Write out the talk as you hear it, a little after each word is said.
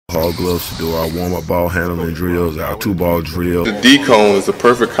Hall gloves to do our warm-up ball handling drills, our 2-ball drill. The D-cone is a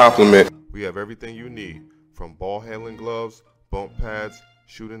perfect complement. We have everything you need, from ball handling gloves, bump pads,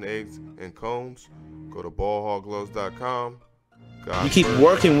 shooting aids, and cones. Go to ballhallgloves.com. You keep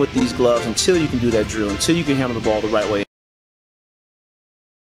working with these gloves until you can do that drill, until you can handle the ball the right way.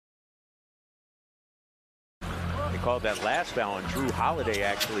 They called that last foul on Drew Holiday,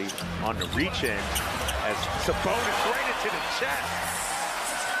 actually, on the reach in, as Sabonis right into the chest.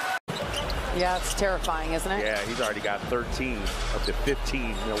 Yeah, it's terrifying, isn't it? Yeah, he's already got 13 of the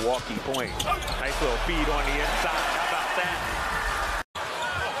 15 Milwaukee points. Nice little feed on the inside. How about that?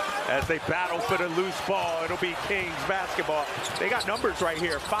 As they battle for the loose ball, it'll be Kings basketball. They got numbers right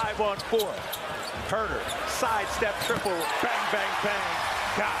here, 5-on-4. Huerter, sidestep triple, bang, bang, bang.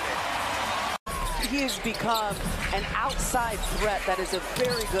 Got it. He has become an outside threat that is a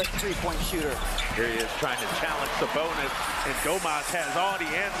very good three-point shooter. Here he is trying to challenge Sabonis, and Domas has all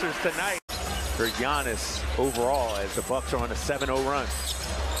the answers tonight for Giannis overall as the Bucks are on a 7-0 run.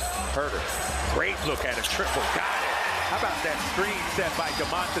 Huerter, great look at a triple, got it. How about that screen set by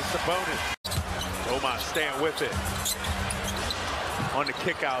Sabonis? Domas staying with it. On the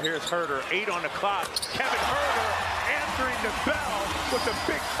kick out, here's Huerter, 8 on the clock. Kevin Huerter answering the bell with a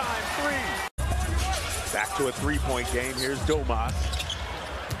big-time three. Back to a three-point game, here's Domas.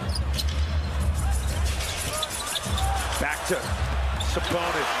 Back to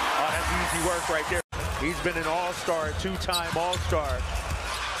Sabonis. Oh, that's easy work right there. He's been an all-star, 2-time all-star.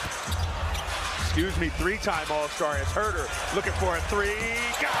 Excuse me, 3-time all-star. It's Huerter looking for a three.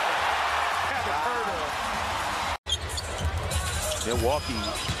 Got it. Kevin Huerter. Milwaukee,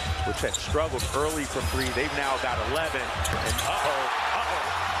 which had struggled early from three, they've now got 11. And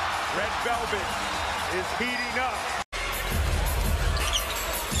Red Velvet is heating up.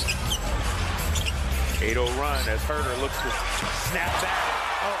 8-0 run as Huerter looks to snap that.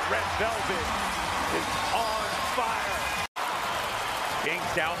 Oh, Red Velvet is on fire.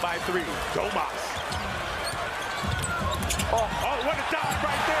 Kings down by 3. Domas. Oh, what a dive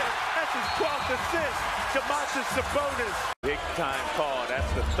right there. That's his 12th assist. Sabonis. Big time call. That's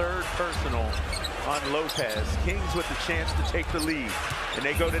the 3rd personal on Lopez. Kings with the chance to take the lead. And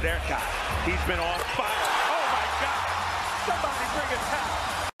they go to their guy. He's been on fire. Oh my God. Somebody bring a towel.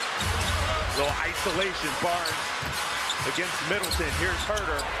 Little isolation, Barnes against Middleton. Here's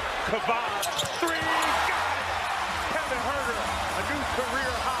Huerter. Kavon, 3, got it! Kevin Huerter, a new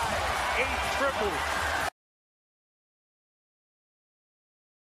career high, 8 triples.